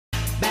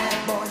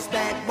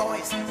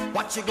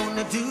What you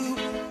gonna do?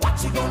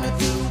 What you gonna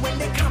do when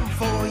they come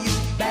for you?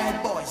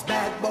 Bad boys,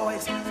 bad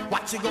boys.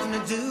 What you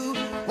gonna do?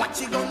 What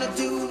you gonna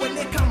do when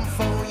they come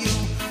for you?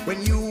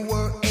 When you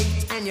were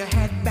 8 and you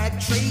had bad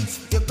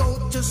traits, you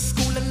go to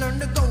school and learn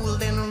the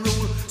golden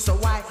rule. So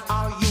why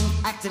are you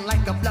acting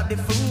like a bloody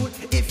fool?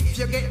 If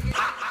you get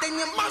hot, then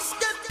you must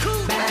get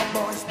cool. Bad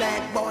boys,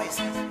 bad boys.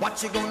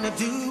 What you gonna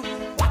do?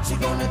 What you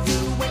gonna do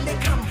when they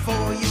come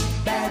for you?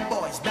 Bad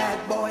boys, bad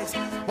boys.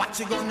 What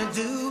you gonna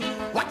do?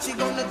 What you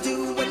gonna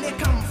do when they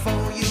come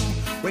for you?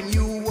 When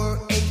you were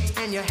 8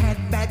 and you had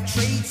bad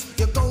traits,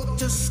 you go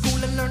to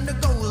school and learn the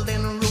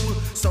golden rule.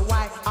 So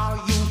why are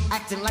you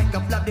acting like a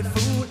bloody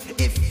fool?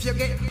 If you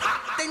get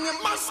hot, then you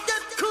must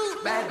get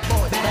cool. Bad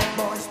boys, bad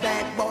boys,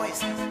 bad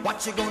boys.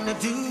 What you gonna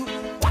do?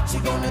 What you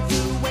gonna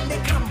do when they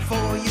come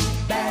for you?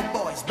 Bad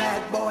boys,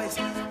 bad boys.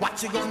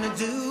 What you gonna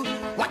do?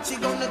 What you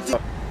gonna do?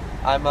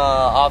 I'm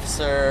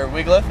Officer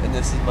Wigliffe, and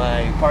this is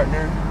my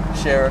partner,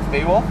 Sheriff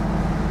Beowulf,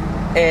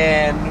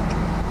 and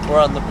we're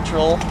on the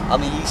patrol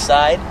on the east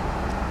side.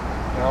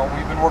 You know,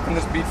 we've been working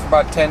this beat for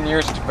about 10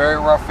 years. It's a very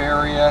rough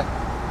area.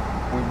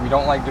 We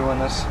don't like doing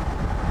this.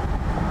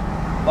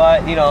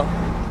 But, you know,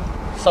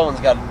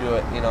 someone's got to do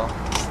it, you know.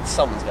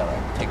 Someone's got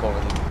to take over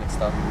the good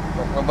stuff.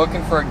 We're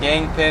looking for a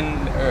gang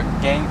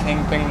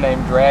kingpin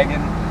named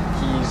Dragon.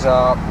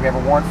 We have a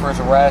warrant for his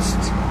arrest.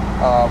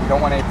 We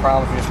don't want any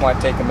problems. We just want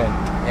to take him in.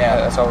 Yeah,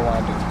 that's all we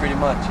want to do. Pretty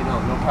much, you know,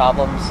 no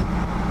problems.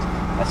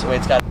 That's the way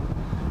it's got.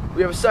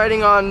 We have a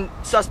sighting on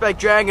suspect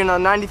Dragon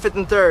on 95th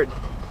and 3rd.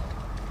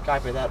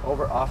 Copy that.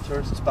 Over,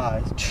 officers,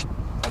 spies.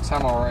 That's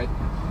him, all right.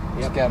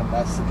 Yep, got him.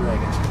 That's the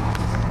Dragon.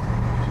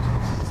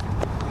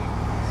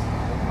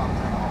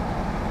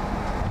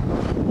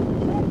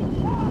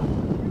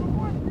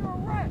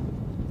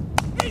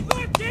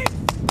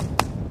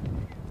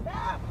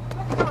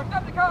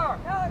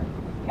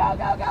 Go,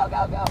 go, go,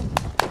 go, go.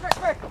 Quick,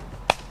 quick.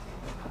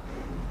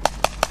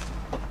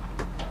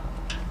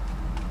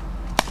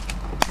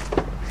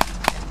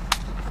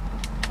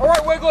 All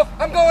right, Wigliffe,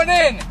 I'm going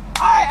in.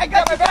 All right, I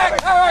got my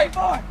back. All right.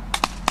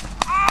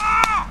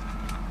 Ah!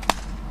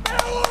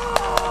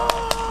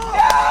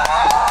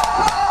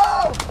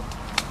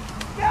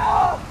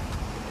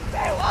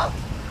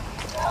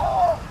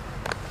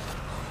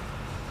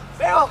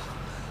 Beowulf,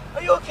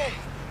 are you okay?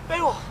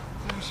 Beowulf.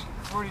 There's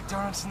 40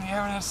 donuts in the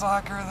evidence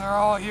locker. They're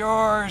all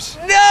yours.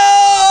 No!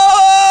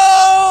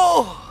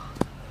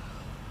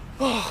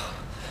 Oh,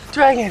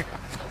 Dragon.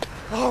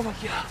 Oh my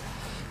God.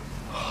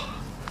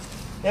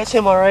 That's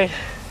him, all right.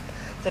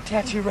 The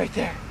tattoo right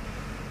there.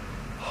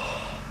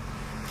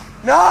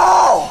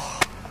 No!